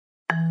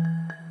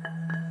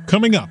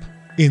Coming up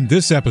in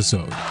this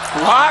episode.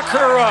 Lock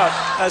her up.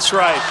 That's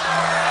right.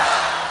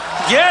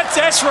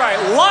 That's right.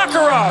 Lock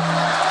her up.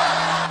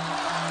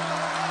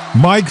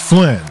 Mike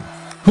Flynn.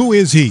 Who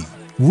is he,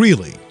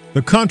 really?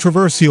 The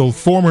controversial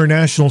former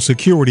national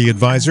security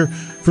advisor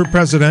for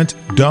President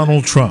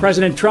Donald Trump.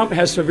 President Trump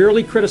has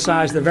severely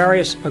criticized the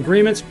various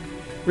agreements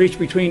reached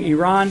between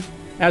Iran.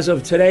 As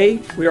of today,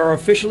 we are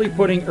officially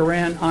putting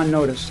Iran on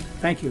notice.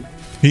 Thank you.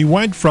 He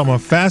went from a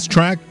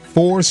fast-track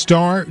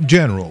 4-star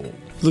general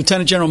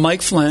Lieutenant General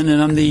Mike Flynn,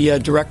 and I'm the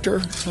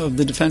director of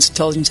the Defense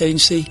Intelligence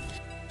Agency,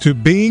 to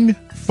being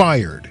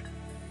fired.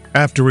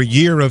 After a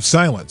year of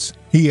silence,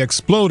 he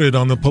exploded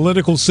on the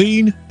political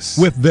scene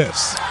with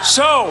this.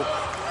 So,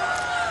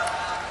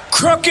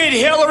 crooked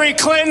Hillary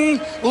Clinton,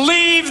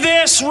 leave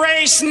this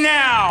race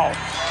now.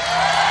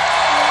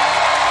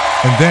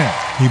 And then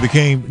he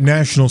became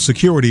national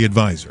security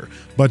advisor,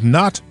 but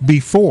not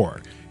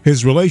before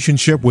his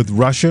relationship with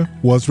Russia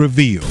was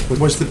revealed.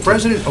 Was the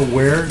president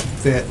aware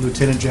that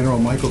Lieutenant General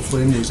Michael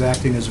Flynn was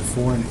acting as a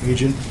foreign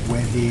agent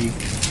when he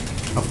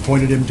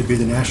appointed him to be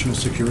the national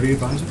security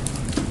advisor?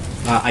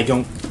 I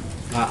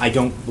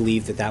don't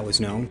believe that was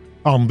known.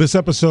 On this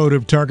episode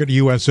of Target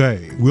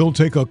USA, we'll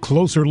take a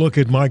closer look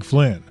at Mike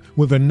Flynn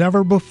with a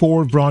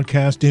never-before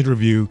broadcast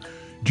interview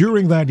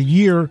during that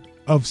year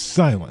of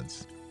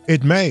silence.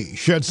 It may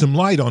shed some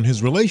light on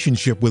his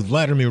relationship with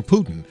Vladimir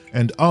Putin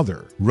and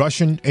other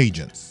Russian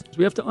agents.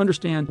 We have to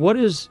understand what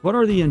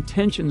are the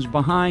intentions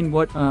behind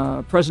what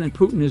President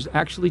Putin is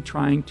actually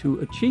trying to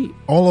achieve.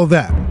 All of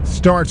that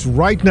starts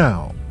right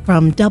now.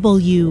 From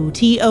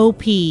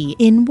WTOP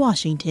in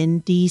Washington,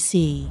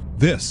 D.C.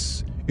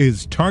 This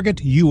is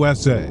Target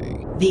USA,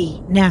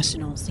 the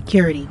National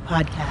Security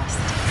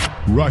Podcast.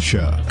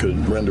 Russia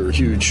could render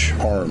huge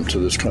harm to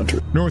this country.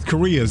 North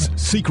Korea's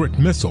secret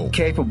missile,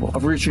 capable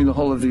of reaching the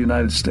whole of the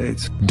United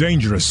States.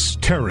 Dangerous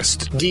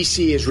terrorist.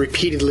 D.C. is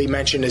repeatedly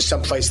mentioned as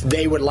someplace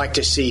they would like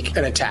to seek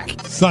an attack.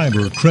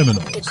 Cyber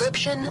criminals.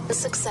 Decryption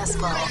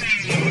successful.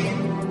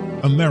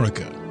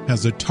 America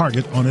has a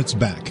target on its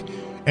back.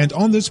 And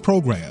on this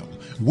program,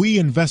 we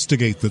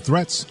investigate the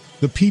threats,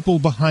 the people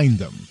behind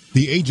them,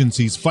 the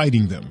agencies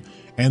fighting them,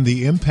 and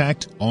the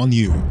impact on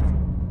you.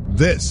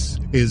 This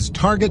is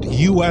Target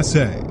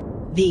USA,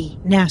 the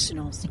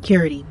National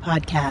Security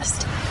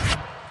Podcast.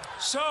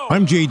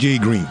 I'm J.J.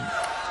 Green.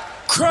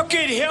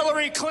 Crooked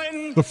Hillary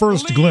Clinton. The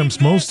first glimpse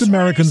most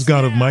Americans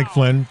got of Mike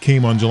Flynn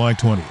came on July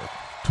 20th,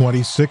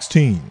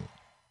 2016,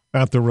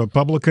 at the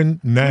Republican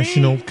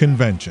National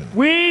Convention.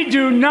 We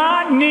do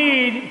not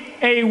need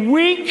a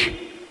weak,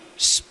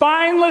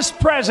 spineless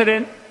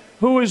president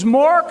who is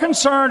more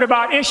concerned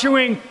about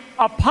issuing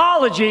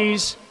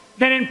apologies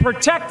than in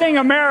protecting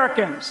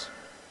Americans.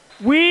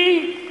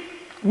 We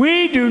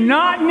do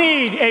not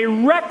need a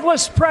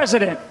reckless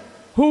president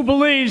who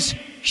believes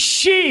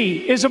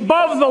she is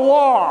above the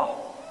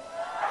law.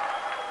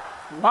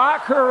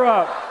 Lock her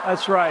up.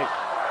 That's right.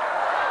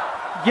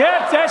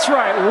 That's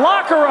right.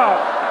 Lock her up.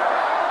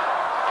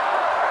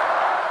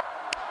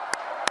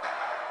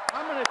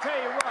 I'm going to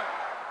tell you what.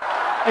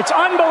 It's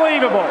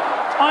unbelievable.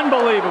 It's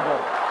unbelievable.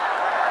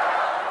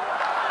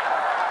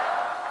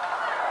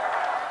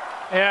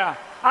 Yeah.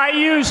 I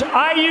use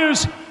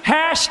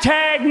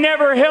hashtag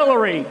never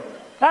Hillary.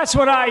 That's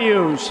what I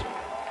use.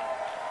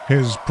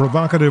 His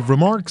provocative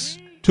remarks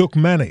took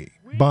many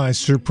by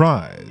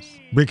surprise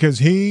because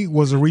he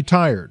was a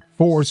retired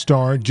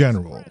 4-star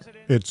general.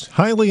 It's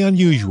highly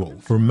unusual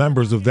for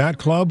members of that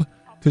club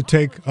to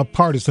take a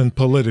partisan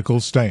political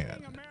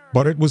stand.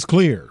 But it was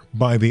clear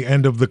by the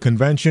end of the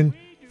convention,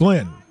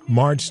 Flynn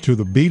marched to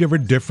the beat of a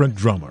different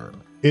drummer.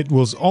 It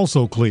was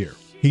also clear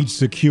he'd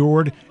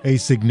secured a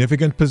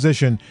significant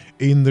position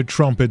in the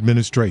Trump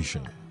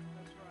administration.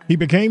 He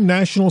became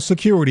national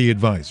security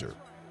advisor,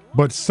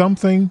 but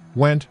something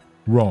went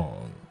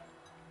wrong.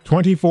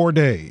 24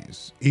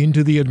 days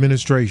into the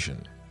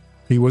administration,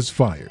 he was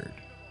fired.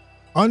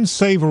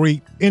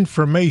 Unsavory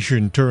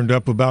information turned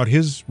up about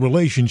his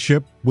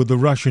relationship with the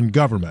Russian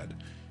government.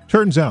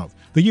 Turns out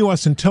the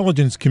U.S.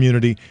 intelligence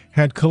community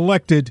had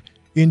collected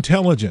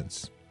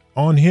intelligence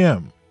on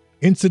him,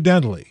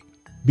 incidentally,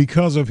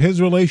 because of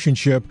his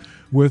relationship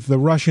with the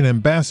Russian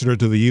ambassador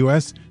to the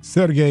U.S.,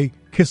 Sergei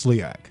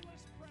Kislyak.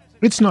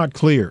 It's not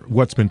clear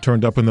what's been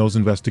turned up in those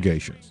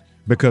investigations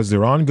because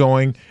they're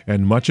ongoing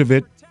and much of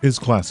it is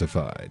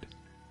classified.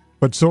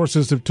 But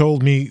sources have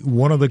told me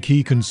one of the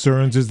key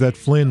concerns is that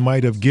Flynn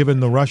might have given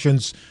the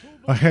Russians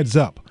a heads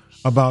up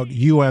about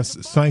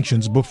U.S.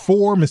 sanctions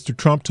before Mr.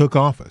 Trump took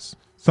office,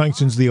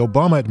 sanctions the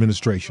Obama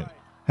administration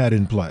had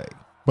in play.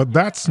 But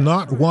that's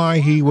not why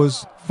he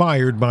was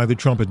fired by the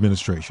Trump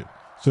administration.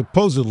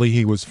 Supposedly,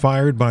 he was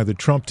fired by the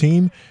Trump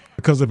team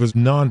because of his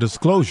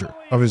non-disclosure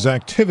of his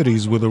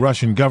activities with the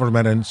Russian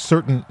government and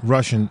certain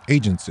Russian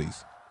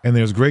agencies. And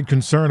there's great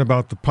concern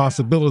about the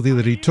possibility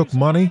that he took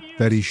money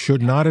that he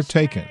should not have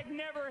taken.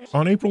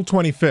 On April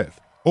 25th,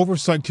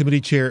 Oversight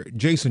Committee Chair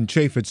Jason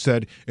Chaffetz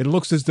said it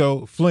looks as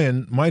though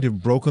Flynn might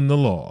have broken the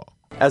law.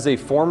 As a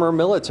former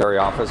military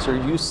officer,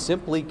 you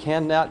simply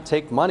cannot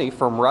take money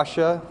from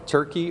Russia,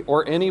 Turkey,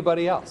 or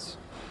anybody else.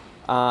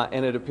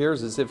 and it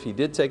appears as if he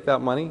did take that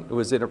money. It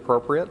was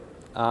inappropriate,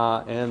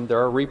 and there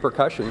are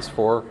repercussions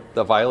for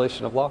the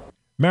violation of law.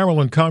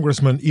 Maryland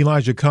Congressman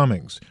Elijah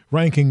Cummings,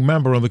 ranking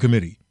member of the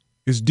committee,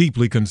 is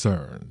deeply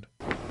concerned.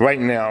 Right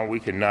now, we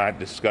cannot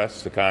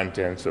discuss the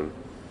contents of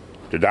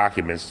the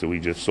documents that we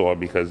just saw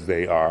because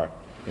they are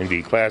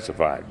indeed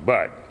classified.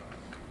 But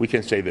we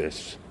can say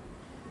this.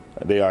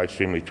 They are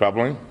extremely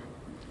troubling.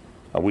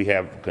 We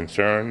have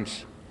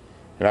concerns,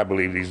 and I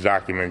believe these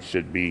documents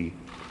should be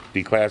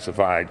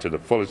declassified to the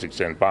fullest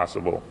extent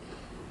possible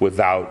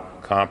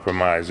without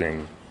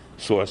compromising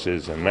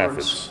sources and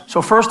methods.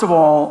 So first of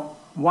all,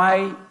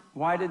 why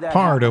did that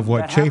Part happen? of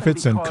what That happened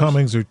Chaffetz and because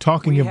Cummings are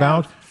talking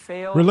about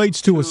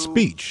relates to a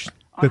speech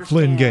that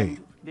Flynn gave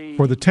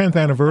for the 10th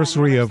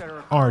anniversary of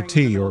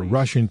RT, or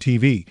Russian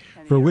TV,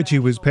 for which he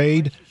was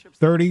paid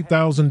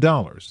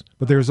 $30,000.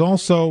 But there's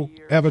also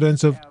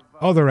evidence of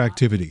other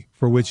activity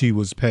for which he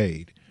was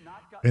paid.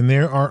 And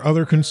there are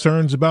other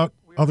concerns about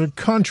other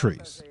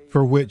countries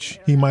for which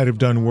he might have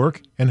done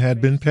work and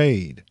had been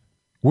paid.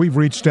 We've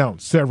reached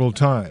out several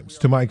times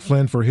to Mike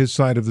Flynn for his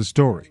side of the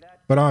story,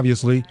 but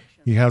obviously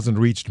he hasn't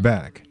reached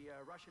back.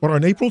 But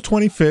on April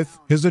 25th,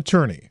 his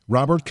attorney,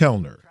 Robert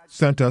Kellner,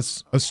 sent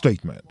us a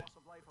statement.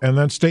 And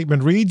that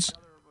statement reads,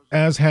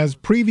 as has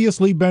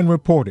previously been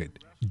reported,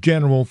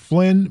 General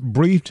Flynn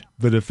briefed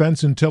the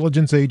Defense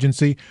Intelligence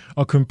Agency,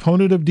 a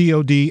component of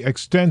DoD,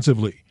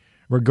 extensively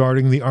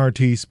regarding the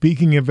RT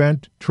speaking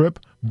event trip,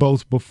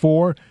 both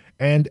before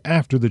and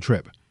after the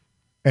trip.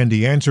 And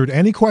he answered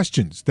any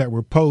questions that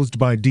were posed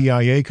by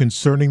DIA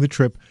concerning the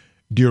trip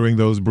during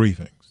those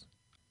briefings.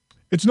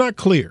 It's not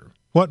clear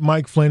what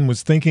Mike Flynn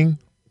was thinking,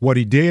 what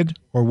he did,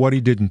 or what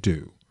he didn't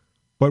do.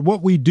 But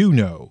what we do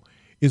know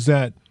is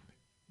that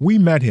we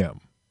met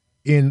him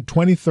in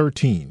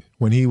 2013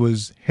 when he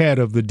was head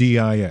of the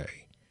DIA,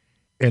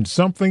 and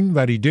something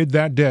that he did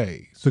that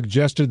day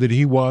suggested that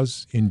he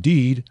was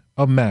indeed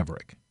a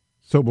maverick.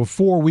 So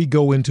before we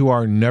go into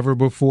our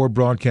never-before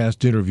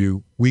broadcast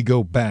interview, we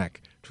go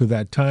back to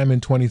that time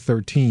in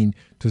 2013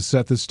 to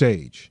set the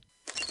stage.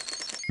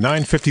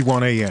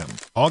 9:51 a.m.,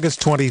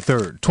 August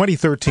 23rd,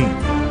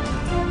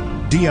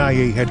 2013,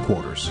 DIA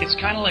headquarters. It's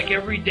kind of like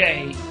every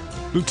day.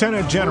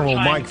 Lieutenant General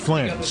Mike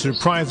Flynn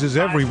surprises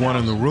everyone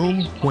in the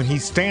room when he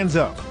stands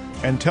up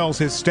and tells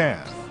his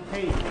staff.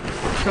 Hey,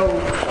 so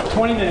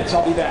 20 minutes,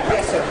 I'll be back.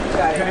 Yes, sir.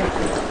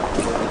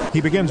 Got it. He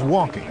begins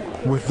walking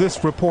with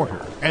this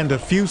reporter and a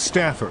few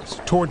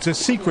staffers towards a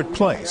secret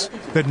place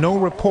that no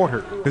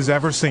reporter has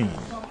ever seen.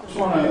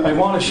 I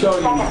want to show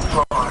you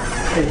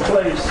a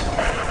place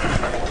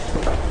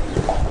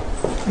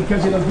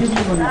because it'll give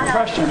you an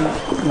impression.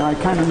 I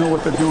kind of know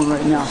what they're doing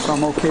right now, so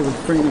I'm okay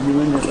with bringing you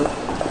in there. But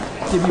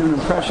give you an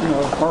impression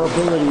of our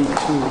ability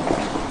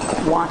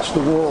to watch the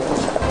world.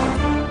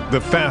 The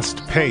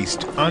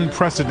fast-paced,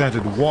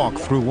 unprecedented walk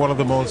through one of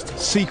the most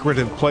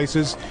secretive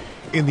places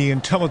in the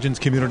intelligence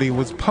community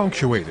was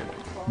punctuated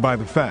by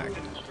the fact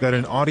that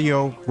an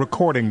audio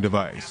recording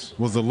device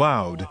was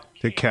allowed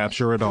to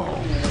capture it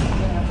all.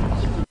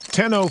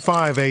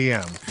 10:05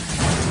 a.m.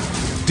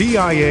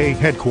 DIA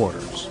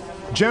headquarters.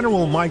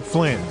 General Mike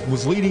Flynn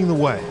was leading the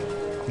way,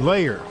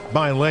 layer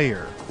by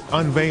layer,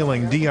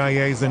 unveiling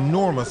DIA's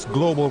enormous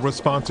global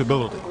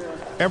responsibility.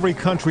 Every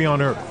country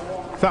on Earth,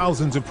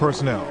 thousands of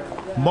personnel,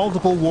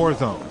 multiple war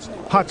zones,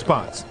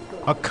 hotspots,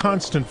 a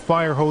constant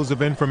fire hose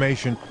of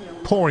information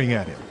pouring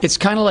at him. It's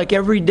kind of like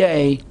every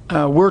day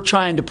we're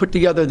trying to put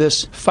together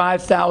this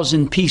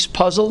 5,000-piece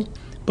puzzle,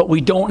 but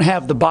we don't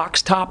have the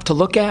box top to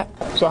look at.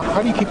 So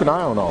how do you keep an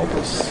eye on all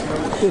this?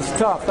 It's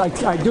tough.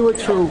 I do it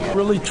through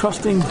really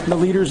trusting the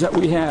leaders that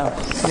we have.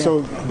 Yeah.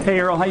 So, hey,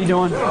 Earl, how you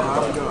doing?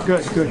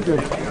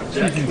 Good.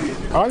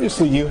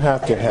 Obviously, you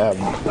have to have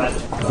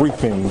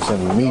briefings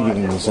and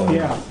meetings and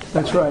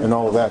that's right, and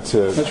all of that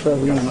to. That's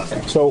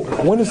right. So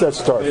when does that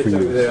start for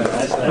you?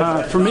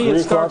 For me,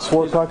 it starts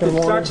 4 o'clock in the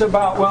morning. It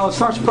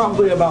starts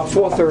probably about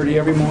 4:30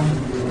 every morning.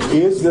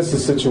 Is this a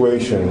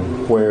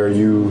situation where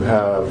you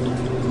have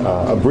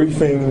a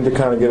briefing to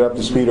kind of get up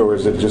to speed, or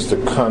is it just a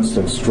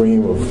constant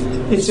stream of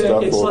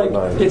stuff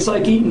overnight? It's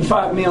like eating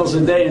 5 meals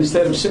a day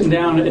instead of sitting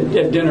down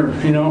at dinner,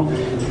 you know.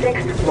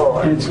 6th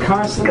floor. And it's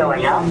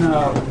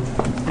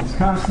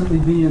constantly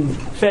being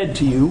fed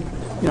to you.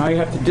 You know, I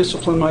have to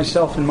discipline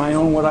myself in my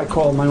own, what I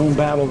call my own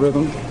battle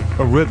rhythm.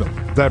 A rhythm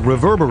that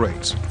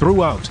reverberates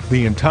throughout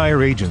the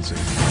entire agency.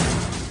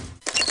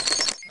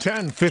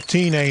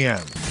 10:15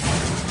 a.m.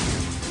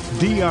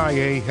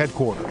 DIA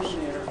headquarters.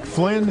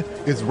 Flynn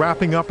is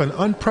wrapping up an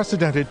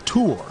unprecedented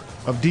tour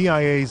of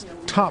DIA's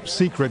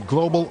top-secret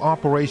Global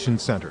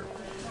Operations Center.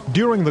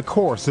 During the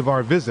course of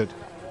our visit,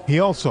 he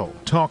also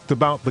talked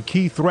about the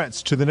key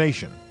threats to the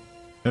nation.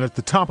 And at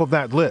the top of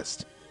that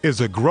list is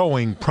a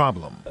growing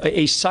problem.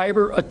 A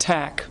cyber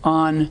attack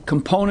on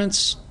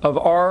components of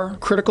our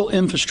critical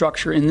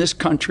infrastructure in this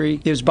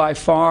country is by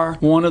far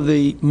one of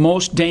the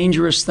most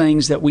dangerous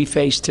things that we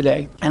face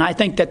today. And I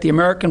think that the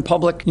American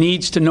public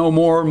needs to know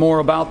more and more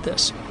about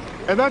this.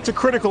 And that's a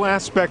critical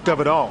aspect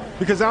of it all,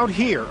 because out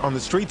here on the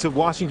streets of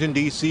Washington,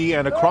 D.C.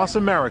 and across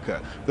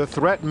America, the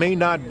threat may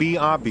not be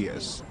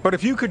obvious. But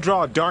if you could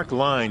draw a dark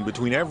line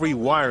between every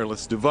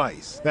wireless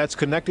device that's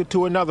connected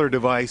to another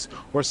device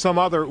or some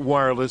other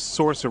wireless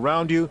source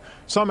around you,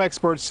 some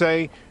experts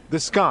say the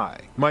sky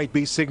might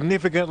be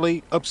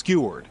significantly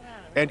obscured.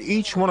 And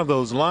each one of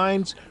those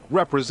lines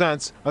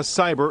represents a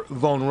cyber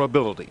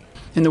vulnerability.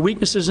 And the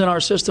weaknesses in our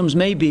systems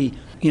may be,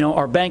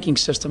 our banking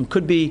system,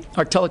 could be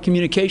our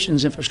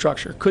telecommunications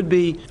infrastructure, could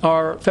be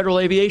our Federal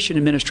Aviation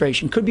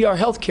Administration, could be our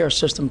healthcare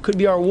system, could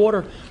be our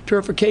water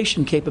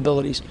purification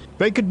capabilities.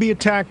 They could be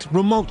attacked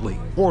remotely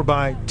or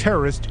by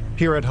terrorists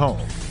here at home.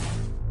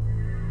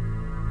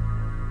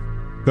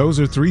 Those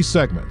are 3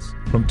 segments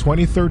from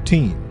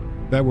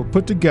 2013 that were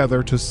put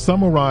together to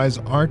summarize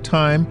our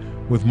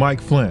time with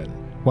Mike Flynn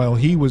while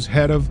he was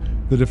head of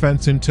the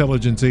Defense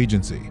Intelligence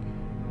Agency.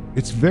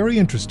 It's very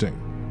interesting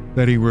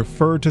that he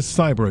referred to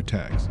cyber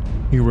attacks.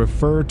 He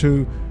referred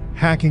to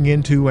hacking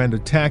into and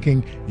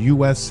attacking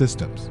U.S.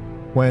 systems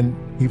when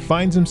he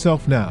finds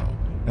himself now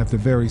at the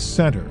very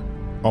center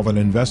of an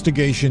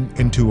investigation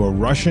into a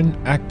Russian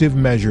active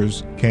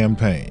measures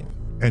campaign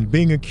and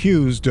being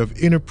accused of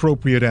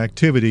inappropriate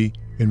activity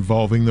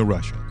involving the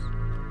Russians.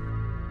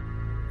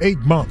 8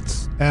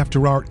 months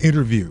after our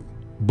interview,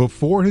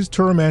 before his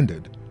term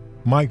ended,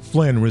 Mike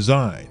Flynn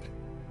resigned,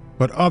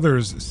 but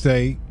others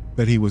say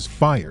that he was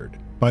fired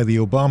by the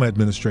Obama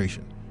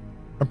administration.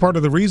 And part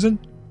of the reason?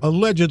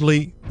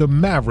 Allegedly, the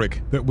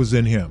maverick that was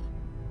in him.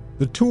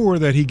 The tour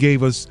that he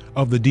gave us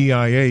of the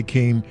DIA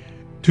came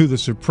to the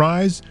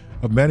surprise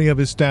of many of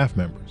his staff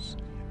members,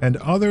 and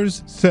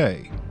others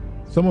say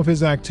some of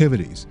his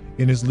activities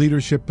in his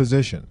leadership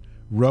position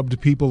rubbed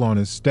people on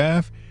his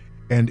staff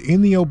and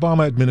in the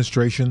Obama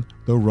administration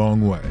the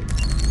wrong way.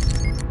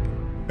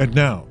 And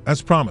now,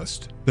 as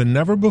promised, the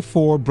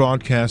never-before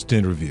broadcast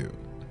interview.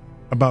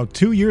 About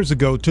 2 years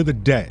ago to the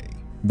day,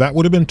 that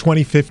would have been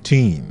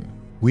 2015,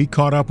 we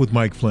caught up with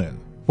Mike Flynn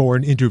for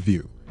an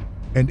interview.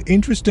 And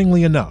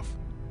interestingly enough,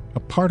 a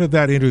part of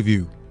that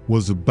interview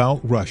was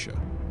about Russia.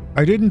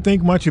 I didn't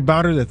think much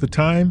about it at the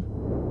time,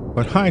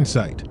 but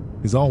hindsight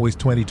is always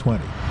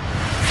 20/20.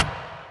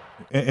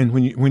 And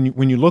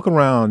when you look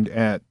around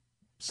at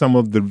some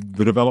of the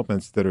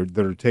developments that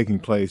are taking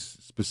place,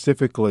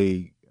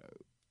 specifically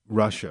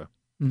Russia,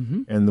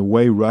 and the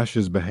way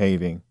Russia's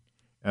behaving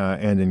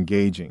and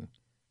engaging,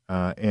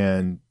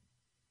 and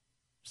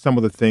some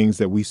of the things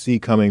that we see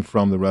coming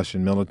from the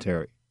Russian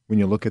military. When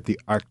you look at the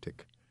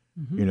Arctic,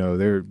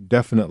 they're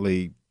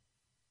definitely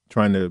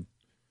trying to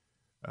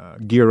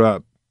gear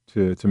up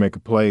to make a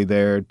play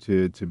there,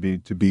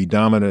 to be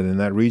dominant in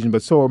that region.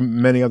 But so are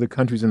many other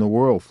countries in the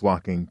world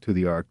flocking to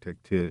the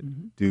Arctic to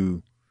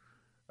do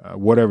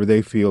whatever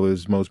they feel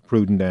is most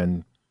prudent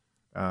and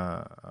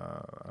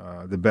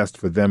the best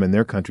for them and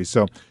their country.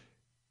 So,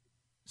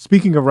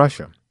 speaking of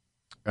Russia,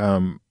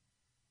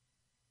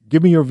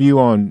 give me your view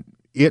on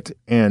it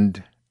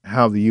and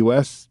how the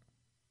U.S.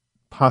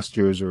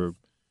 postures or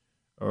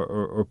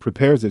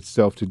prepares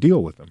itself to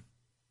deal with them.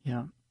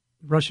 Yeah,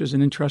 Russia's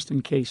an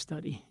interesting case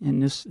study,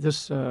 and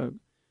this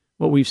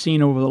what we've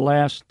seen over the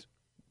last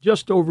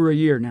just over a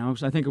year now.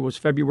 Because I think it was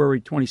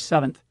February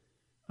 27th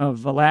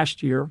of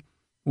last year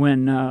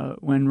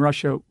when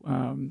Russia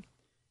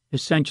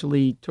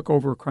essentially took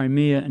over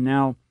Crimea, and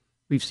now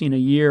we've seen a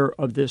year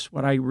of this,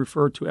 what I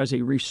refer to as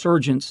a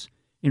resurgence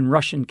in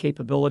Russian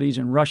capabilities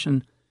and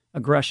Russian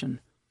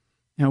aggression.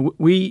 Now,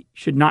 we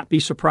should not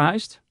be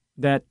surprised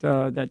that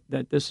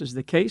this is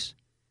the case.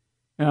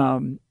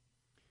 One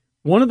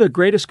of the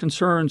greatest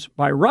concerns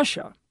by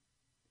Russia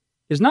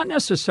is not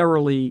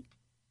necessarily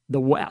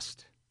the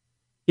West.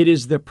 It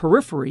is the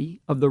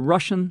periphery of the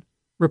Russian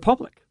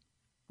Republic,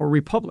 or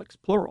republics,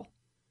 plural.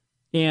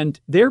 And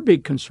their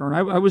big concern,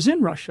 I was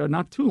in Russia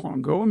not too long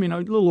ago, a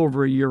little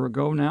over a year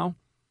ago now,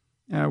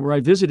 where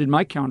I visited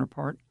my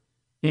counterpart.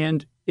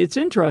 And it's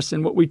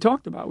interesting what we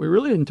talked about. We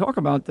really didn't talk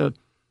about the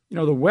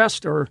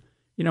West or,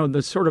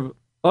 the sort of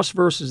us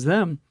versus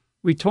them.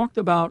 We talked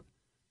about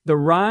the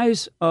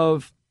rise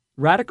of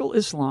radical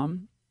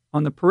Islam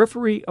on the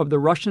periphery of the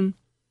Russian,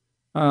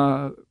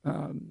 the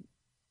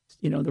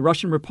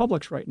Russian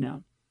republics right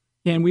now.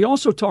 And we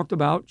also talked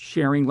about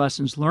sharing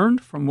lessons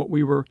learned from what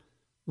we were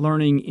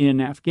learning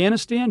in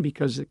Afghanistan,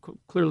 because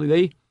clearly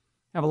they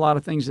have a lot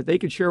of things that they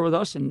could share with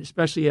us, and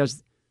especially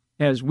as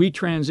we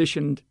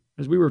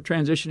were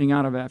transitioning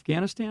out of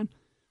Afghanistan,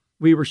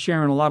 we were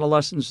sharing a lot of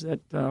lessons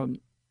that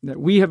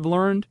we have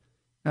learned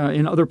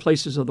in other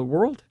places of the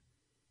world.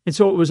 And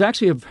so it was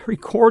actually a very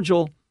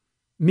cordial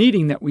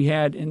meeting that we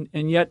had,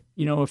 and yet,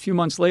 a few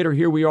months later,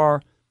 here we are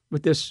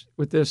with this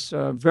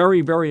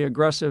very, very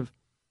aggressive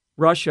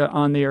Russia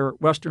on their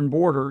western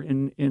border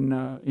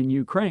in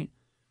Ukraine.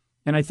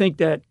 And I think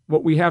that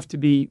what we have to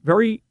be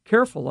very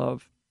careful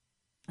of,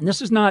 and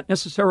this is not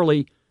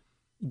necessarily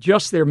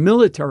just their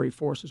military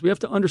forces. We have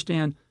to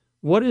understand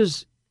what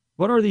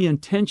are the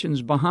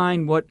intentions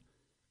behind what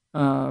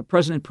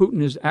President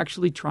Putin is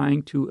actually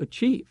trying to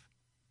achieve.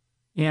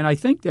 And I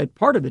think that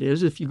part of it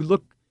is, if you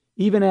look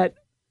even at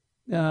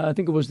I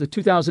think it was the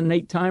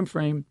 2008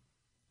 timeframe,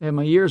 I have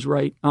my years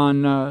right,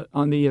 on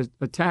the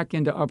attack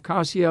into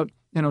Abkhazia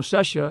and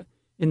Ossetia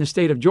in the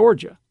state of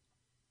Georgia.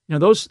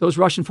 Those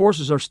Russian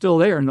forces are still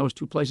there in those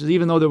two places,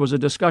 even though there was a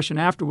discussion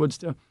afterwards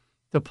to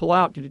pull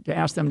out, to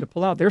ask them to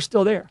pull out. They're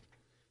still there.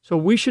 So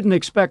we shouldn't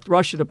expect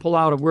Russia to pull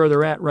out of where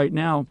they're at right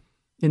now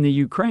in the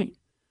Ukraine.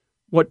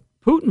 What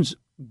Putin's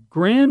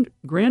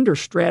grander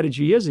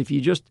strategy is, if you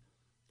just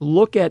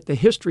look at the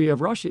history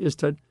of Russia, is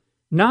to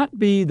not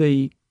be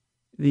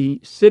the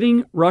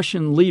sitting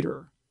Russian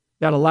leader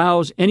that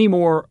allows any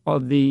more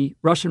of the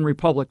Russian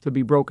Republic to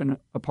be broken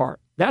apart.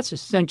 That's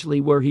essentially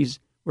where his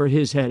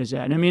head is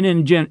at. I mean,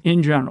 in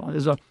general,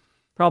 there's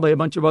probably a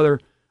bunch of other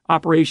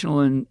operational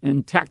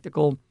and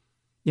tactical,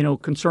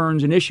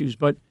 concerns and issues,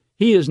 but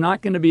he is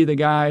not going to be the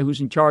guy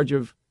who's in charge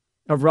of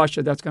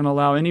Russia that's going to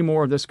allow any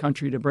more of this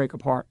country to break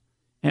apart.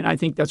 And I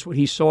think that's what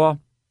he saw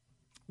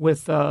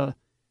with the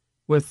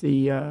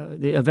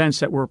events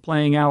that were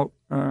playing out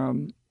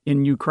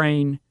in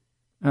Ukraine.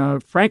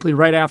 Frankly,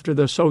 right after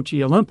the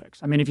Sochi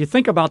Olympics. I mean, if you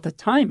think about the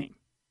timing,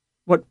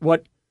 what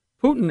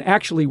Putin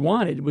actually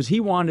wanted was he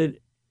wanted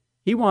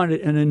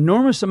an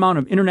enormous amount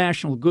of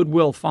international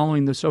goodwill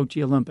following the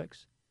Sochi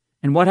Olympics.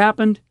 And what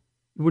happened?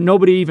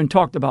 Nobody even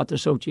talked about the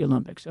Sochi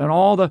Olympics. And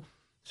all the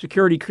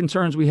security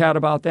concerns we had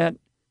about that,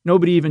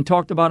 nobody even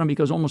talked about them,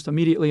 because almost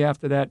immediately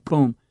after that,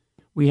 boom,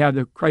 we have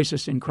the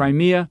crisis in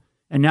Crimea.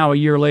 And now a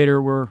year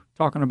later, we're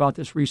talking about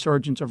this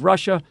resurgence of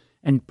Russia.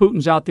 And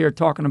Putin's out there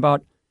talking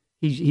about,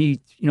 he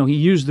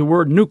used the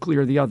word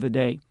nuclear the other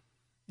day,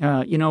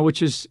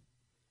 which is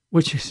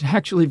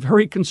actually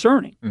very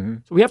concerning. Mm-hmm.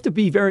 So we have to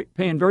be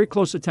paying very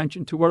close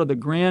attention to what are the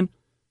grand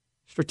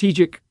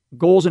strategic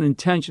goals and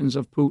intentions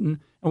of Putin,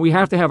 and we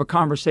have to have a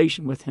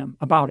conversation with him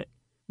about it.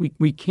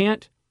 We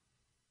can't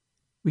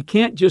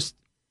just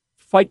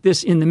fight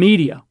this in the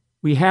media.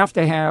 We have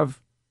to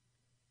have,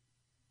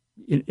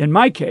 in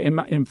my case,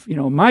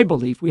 my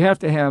belief, we have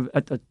to have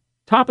at the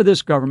top of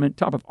this government,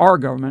 top of our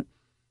government,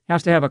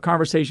 has to have a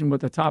conversation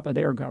with the top of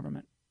their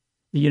government.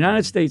 The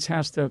United States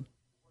has to,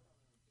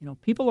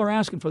 people are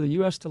asking for the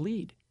U.S. to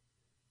lead,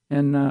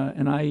 and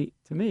to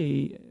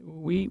me,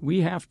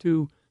 we have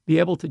to be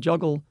able to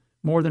juggle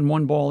more than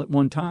one ball at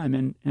one time,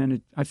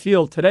 and I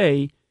feel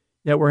today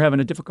that we're having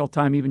a difficult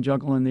time even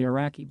juggling the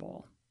Iraqi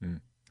ball. Mm.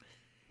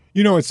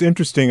 It's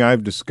interesting.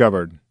 I've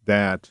discovered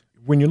that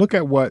when you look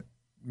at what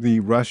the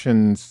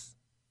Russians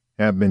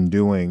have been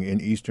doing in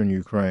eastern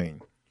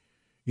Ukraine,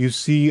 you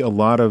see a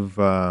lot of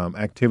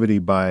activity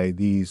by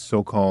these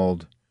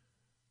so-called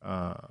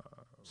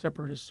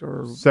separatists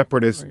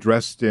right,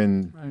 dressed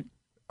in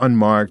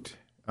unmarked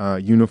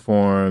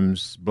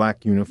uniforms,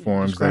 black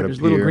uniforms that appear.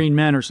 Little green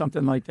men or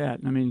something like that.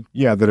 I mean,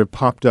 that have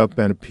popped up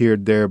and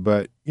appeared there.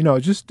 But,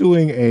 just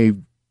doing a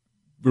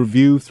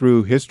review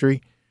through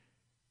history,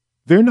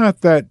 they're not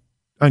that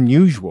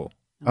unusual.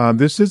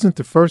 This isn't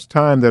the first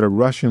time that a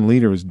Russian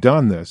leader has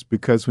done this,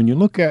 because when you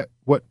look at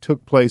what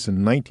took place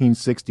in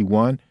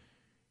 1961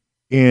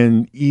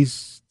 in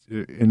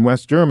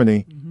West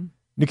Germany, mm-hmm.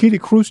 Nikita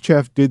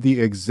Khrushchev did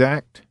the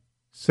exact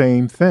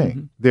same thing.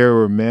 Mm-hmm. There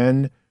were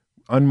men,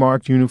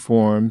 unmarked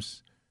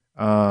uniforms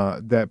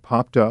that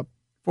popped up.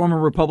 Former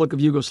Republic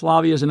of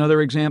Yugoslavia is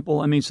another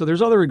example. I mean, so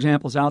there's other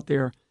examples out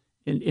there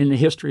in the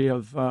history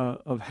of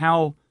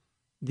how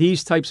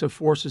these types of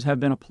forces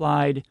have been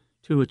applied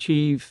to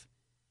achieve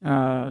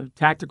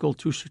tactical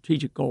to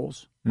strategic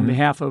goals on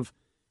behalf of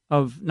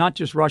not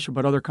just Russia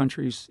but other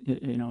countries,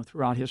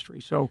 throughout history.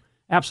 So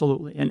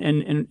absolutely,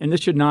 and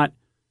this should not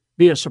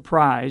be a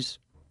surprise.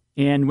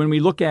 And when we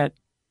look at,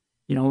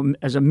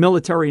 as a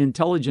military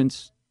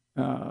intelligence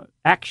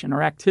action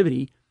or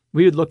activity,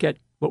 we would look at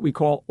what we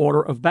call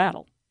order of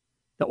battle,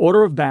 the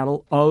order of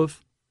battle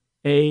of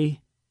an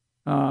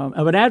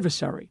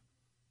adversary,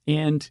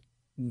 and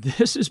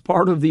this is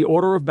part of the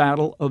order of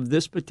battle of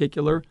this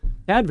particular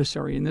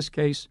adversary, in this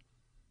case,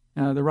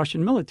 the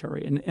Russian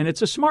military. And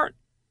it's a smart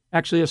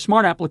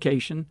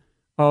application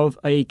of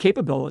a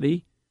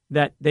capability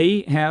that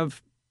they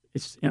have.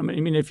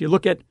 If you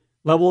look at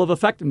level of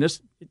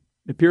effectiveness, it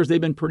appears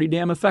they've been pretty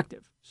damn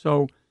effective.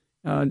 So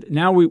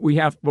now we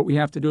have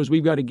to do is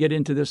we've got to get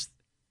into this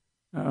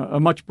a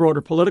much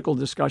broader political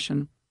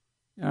discussion.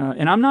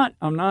 And I'm not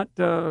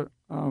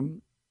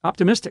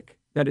optimistic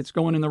that it's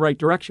going in the right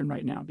direction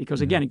right now,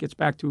 because again, it gets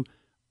back to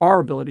our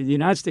ability, the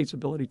United States'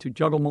 ability to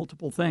juggle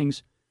multiple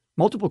things,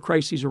 multiple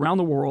crises around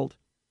the world,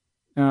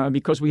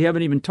 because we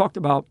haven't even talked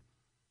about,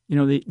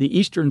 the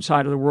eastern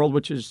side of the world,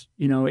 which is,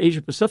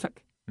 Asia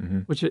Pacific,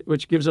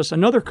 which gives us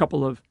another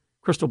couple of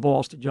crystal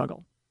balls to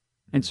juggle.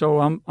 And so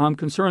I'm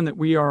concerned that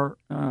we are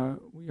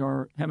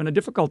having a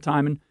difficult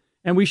time,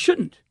 and we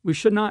should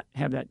not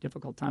have that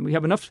difficult time. We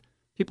have enough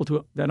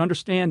people that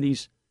understand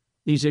these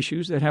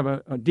issues, that have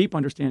a deep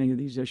understanding of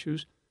these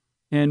issues,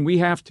 and we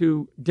have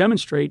to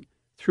demonstrate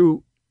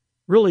through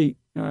really,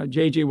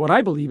 JJ, what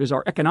I believe is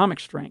our economic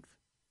strength.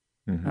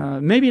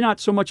 Maybe not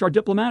so much our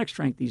diplomatic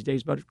strength these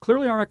days, but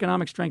clearly our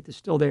economic strength is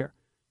still there,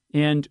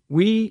 and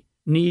we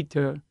need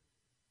to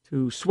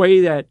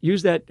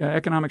use that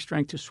economic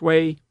strength to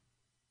sway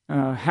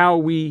how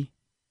we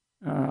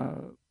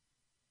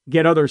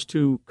get others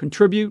to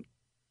contribute,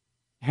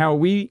 how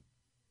we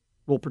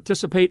will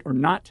participate or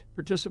not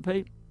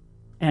participate,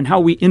 and how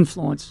we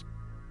influence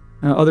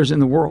others in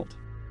the world.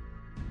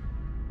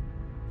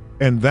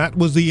 And that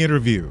was the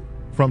interview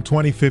from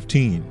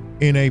 2015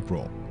 in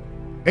April.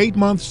 8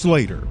 months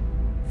later,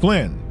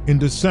 Flynn, in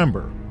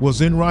December,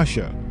 was in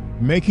Russia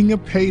making a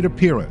paid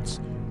appearance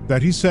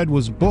that he said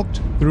was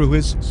booked through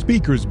his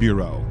speaker's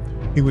bureau.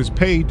 He was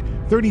paid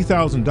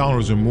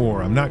 $30,000 or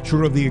more. I'm not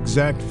sure of the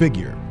exact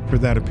figure for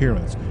that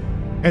appearance.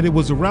 And it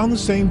was around the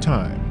same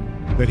time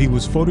that he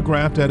was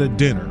photographed at a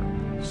dinner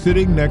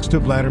sitting next to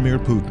Vladimir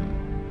Putin.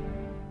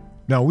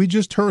 Now, we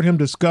just heard him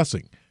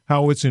discussing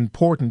how it's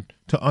important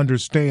to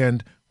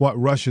understand what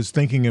Russia's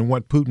thinking and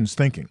what Putin's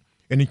thinking.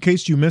 And in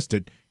case you missed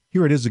it,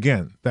 here it is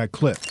again, that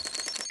clip.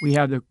 We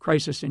have the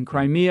crisis in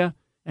Crimea,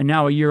 and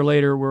now a year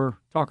later we're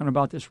talking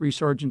about this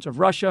resurgence of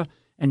Russia,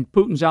 and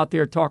Putin's out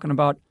there talking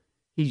about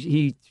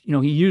he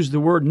used the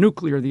word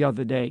nuclear the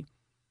other day,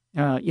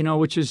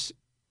 which is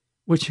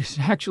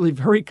actually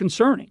very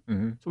concerning.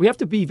 Mm-hmm. So we have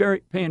to be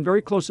paying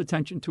very close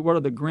attention to what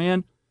are the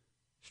grand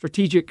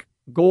strategic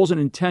goals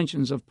and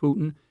intentions of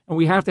Putin, and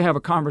we have to have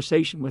a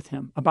conversation with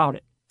him about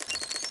it.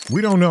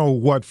 We don't know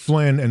what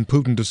Flynn and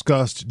Putin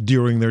discussed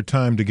during their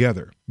time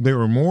together. There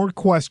are more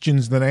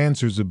questions than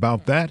answers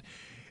about that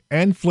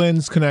and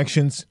Flynn's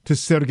connections to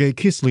Sergei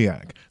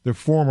Kislyak, the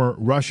former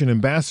Russian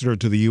ambassador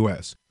to the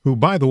U.S., who,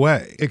 by the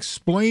way,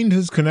 explained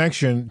his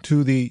connection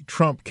to the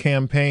Trump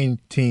campaign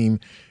team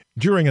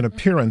during an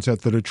appearance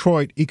at the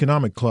Detroit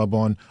Economic Club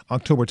on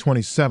October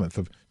 27th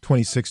of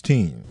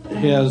 2016.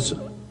 Has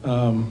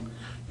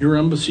your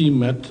embassy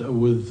met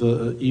with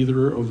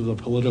either of the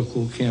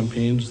political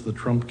campaigns, the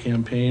Trump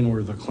campaign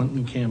or the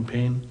Clinton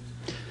campaign,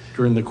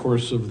 during the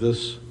course of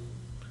this?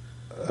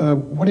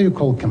 What do you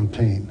call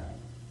campaign?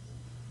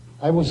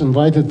 I was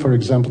invited, for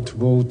example, to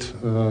vote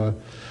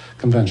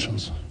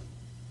conventions.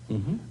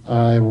 Mm-hmm.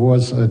 I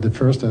was the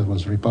first, it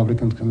was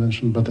Republican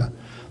convention, but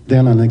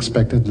then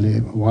unexpectedly,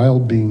 while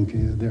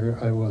being there,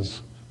 I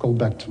was called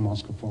back to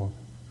Moscow for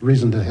a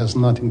reason that has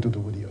nothing to do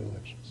with the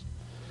elections.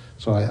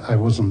 So I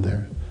wasn't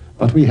there.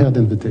 But we had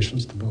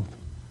invitations to both.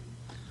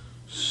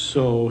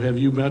 So have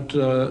you met,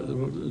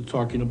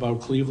 talking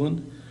about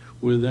Cleveland,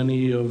 with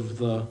any of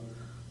the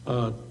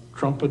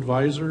Trump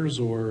advisors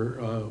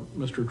or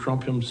Mr.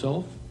 Trump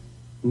himself?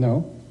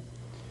 No.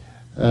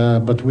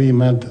 But we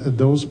met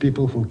those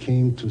people who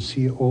came to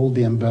see all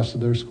the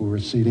ambassadors who were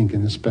sitting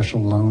in a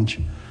special lounge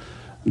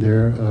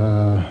there,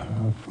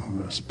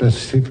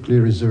 specifically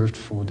reserved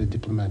for the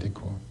diplomatic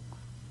corps.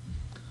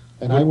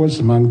 And I was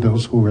among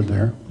those who were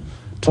there,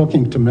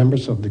 talking to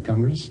members of the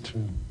Congress,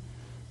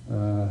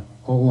 to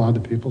all other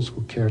peoples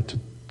who cared to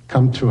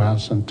come to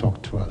us and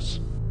talk to us.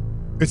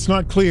 It's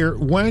not clear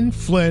when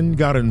Flynn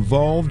got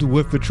involved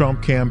with the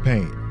Trump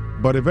campaign,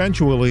 but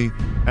eventually,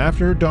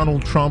 after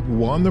Donald Trump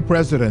won the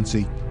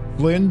presidency,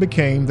 Flynn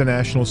became the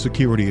national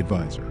security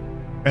advisor.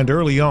 And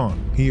early on,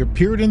 he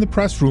appeared in the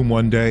press room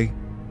one day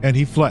and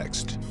he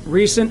flexed.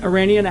 Recent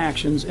Iranian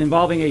actions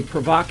involving a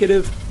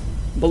provocative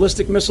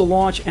ballistic missile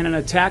launch and an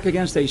attack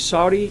against a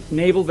Saudi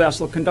naval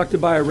vessel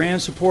conducted by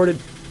Iran-supported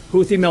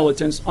Houthi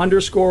militants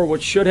underscore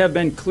what should have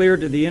been clear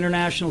to the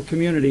international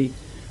community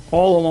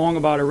all along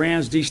about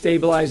Iran's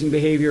destabilizing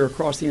behavior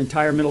across the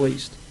entire Middle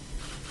East.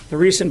 The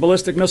recent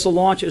ballistic missile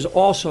launch is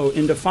also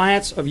in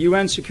defiance of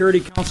UN Security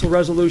Council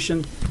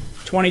Resolution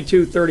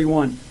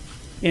 2231.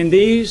 In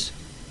these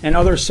and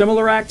other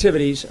similar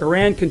activities,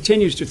 Iran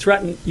continues to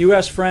threaten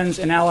U.S. friends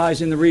and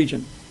allies in the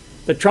region.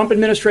 The Trump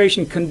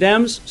administration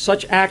condemns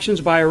such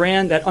actions by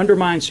Iran that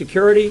undermine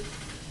security,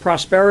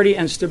 prosperity,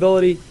 and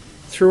stability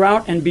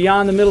throughout and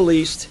beyond the Middle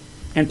East,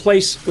 and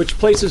which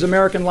places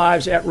American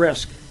lives at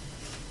risk.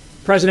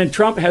 President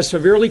Trump has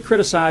severely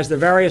criticized the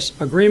various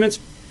agreements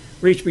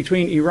reached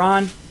between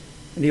Iran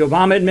and the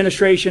Obama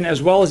administration,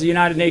 as well as the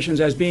United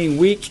Nations, as being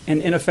weak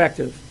and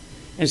ineffective.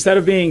 Instead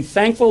of being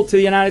thankful to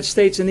the United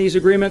States in these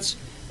agreements,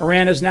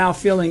 Iran is now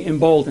feeling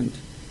emboldened.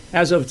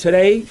 As of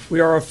today, we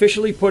are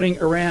officially putting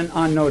Iran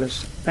on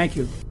notice. Thank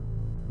you.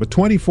 But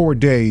 24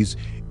 days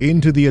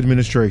into the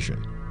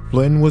administration,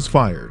 Flynn was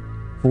fired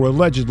for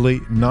allegedly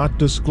not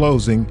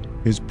disclosing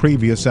his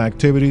previous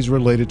activities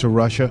related to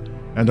Russia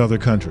and other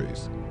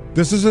countries.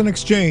 This is an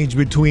exchange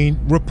between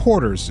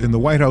reporters in the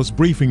White House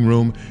briefing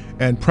room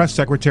and Press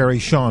Secretary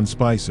Sean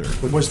Spicer.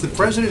 Was the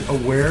president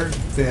aware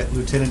that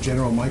Lieutenant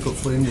General Michael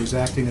Flynn was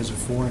acting as a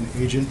foreign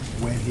agent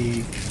when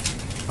he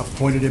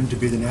appointed him to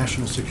be the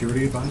National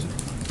Security Advisor?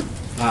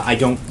 I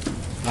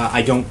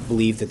don't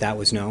believe that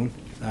was known.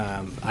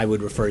 I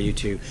would refer you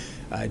to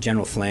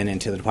General Flynn and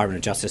to the Department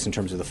of Justice in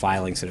terms of the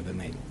filings that have been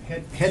made.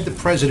 Had the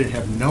president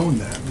have known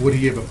that, would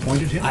he have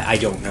appointed him? I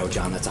don't know,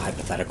 John. That's a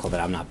hypothetical that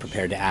I'm not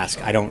prepared to ask.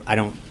 I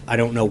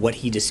don't know what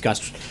he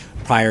discussed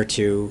prior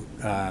to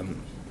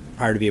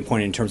prior to being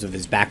appointed in terms of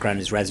his background,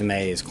 his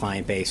resume, his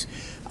client base.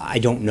 I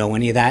don't know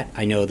any of that.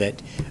 I know that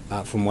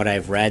from what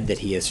I've read that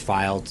he has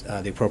filed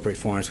the appropriate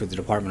forms with the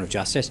Department of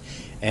Justice,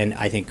 and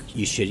I think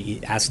you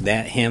should ask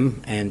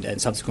him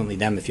and subsequently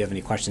them if you have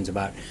any questions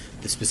about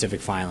the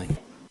specific filing.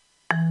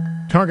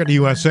 Target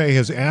USA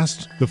has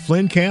asked the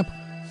Flynn camp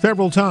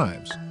several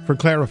times for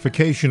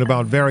clarification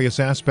about various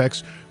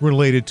aspects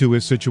related to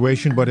his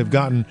situation, but have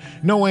gotten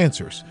no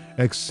answers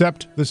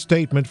except the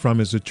statement from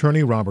his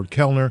attorney, Robert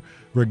Kellner,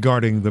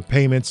 regarding the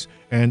payments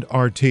and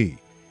RT.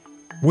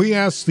 We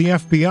asked the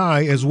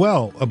FBI as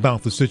well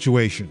about the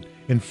situation.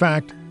 In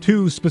fact,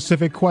 two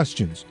specific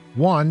questions.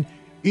 One,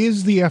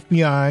 is the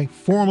FBI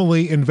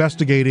formally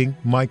investigating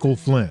Michael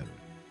Flynn?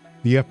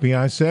 The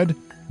FBI said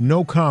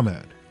no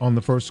comment on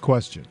the first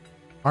question.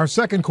 Our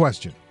second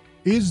question,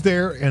 is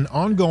there an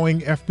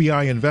ongoing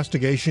FBI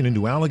investigation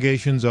into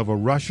allegations of a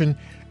Russian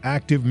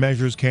active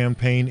measures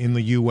campaign in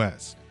the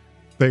U.S.?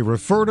 They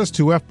referred us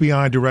to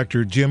FBI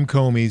Director Jim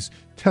Comey's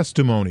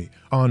testimony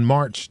on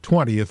March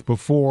 20th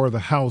before the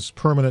House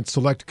Permanent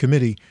Select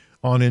Committee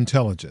on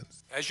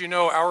Intelligence. As you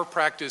know, our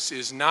practice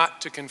is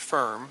not to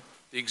confirm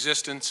the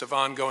existence of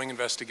ongoing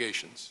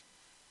investigations,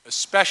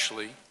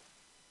 especially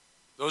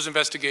those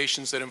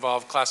investigations that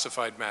involve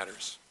classified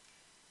matters.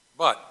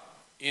 But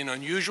in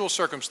unusual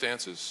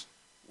circumstances,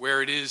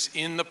 where it is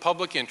in the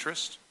public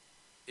interest,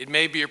 it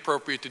may be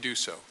appropriate to do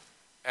so,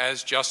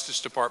 as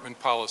Justice Department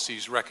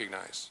policies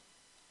recognize.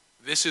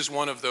 This is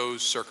one of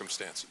those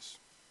circumstances.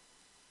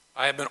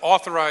 I have been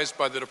authorized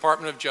by the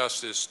Department of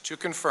Justice to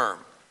confirm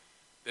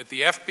that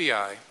the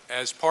FBI,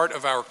 as part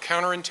of our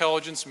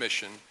counterintelligence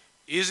mission,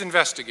 is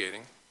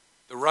investigating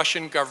the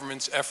Russian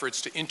government's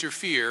efforts to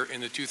interfere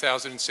in the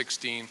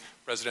 2016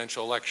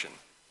 presidential election.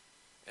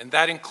 And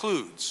that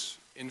includes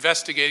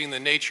investigating the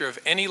nature of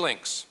any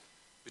links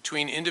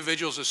between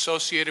individuals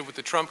associated with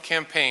the Trump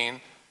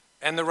campaign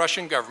and the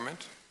Russian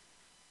government,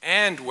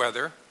 and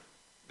whether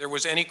there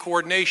was any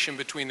coordination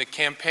between the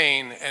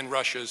campaign and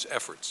Russia's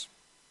efforts.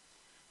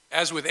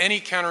 As with any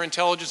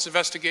counterintelligence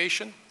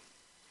investigation,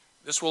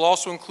 this will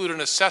also include an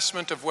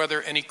assessment of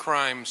whether any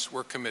crimes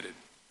were committed.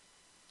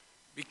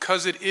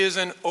 Because it is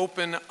an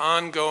open,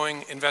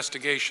 ongoing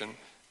investigation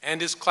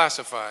and is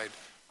classified,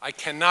 I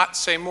cannot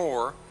say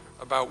more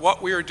about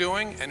what we are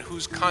doing and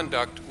whose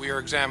conduct we are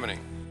examining.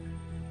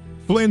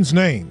 Flynn's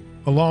name,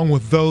 along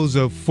with those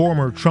of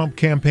former Trump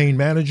campaign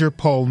manager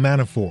Paul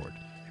Manafort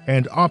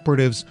and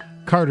operatives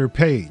Carter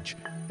Page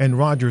and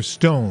Roger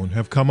Stone,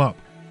 have come up,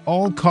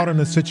 all caught in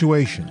a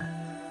situation.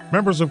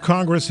 Members of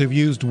Congress have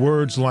used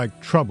words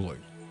like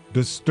troubling,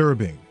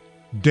 disturbing,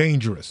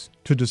 dangerous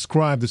to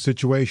describe the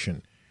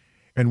situation,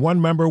 and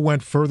one member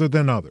went further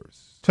than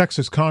others.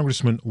 Texas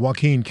Congressman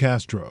Joaquin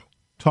Castro,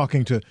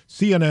 talking to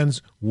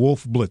CNN's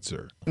Wolf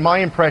Blitzer. My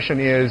impression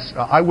is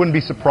I wouldn't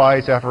be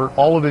surprised after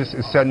all of this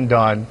is said and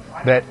done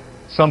that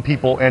some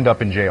people end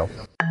up in jail.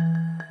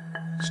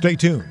 Stay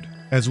tuned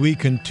as we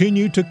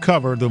continue to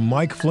cover the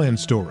Mike Flynn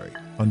story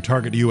on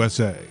Target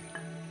USA.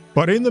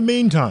 But in the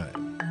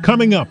meantime,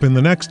 coming up in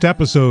the next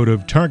episode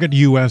of Target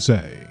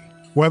USA,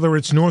 whether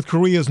it's North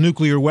Korea's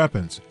nuclear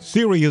weapons,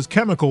 Syria's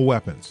chemical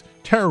weapons,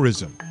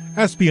 terrorism,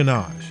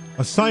 espionage,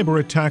 a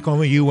cyber attack on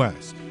the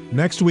U.S.,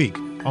 next week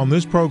on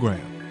this program,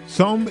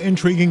 some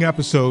intriguing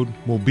episode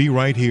will be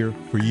right here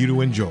for you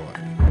to enjoy.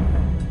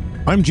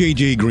 I'm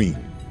J.J. Green,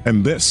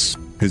 and this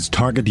is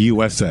Target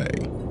USA,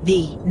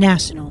 the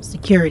National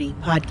Security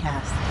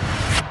Podcast.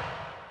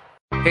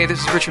 Hey,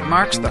 this is Richard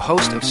Marks, the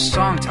host of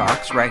Song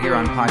Talks right here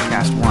on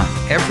Podcast One.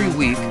 Every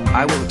week,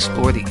 I will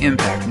explore the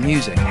impact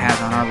music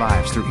has on our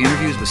lives through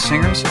interviews with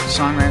singers,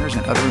 songwriters,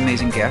 and other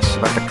amazing guests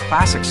about the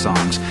classic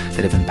songs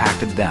that have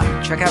impacted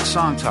them. Check out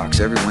Song Talks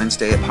every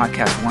Wednesday at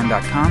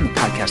PodcastOne.com, the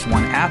Podcast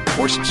One app,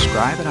 or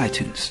subscribe at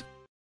iTunes.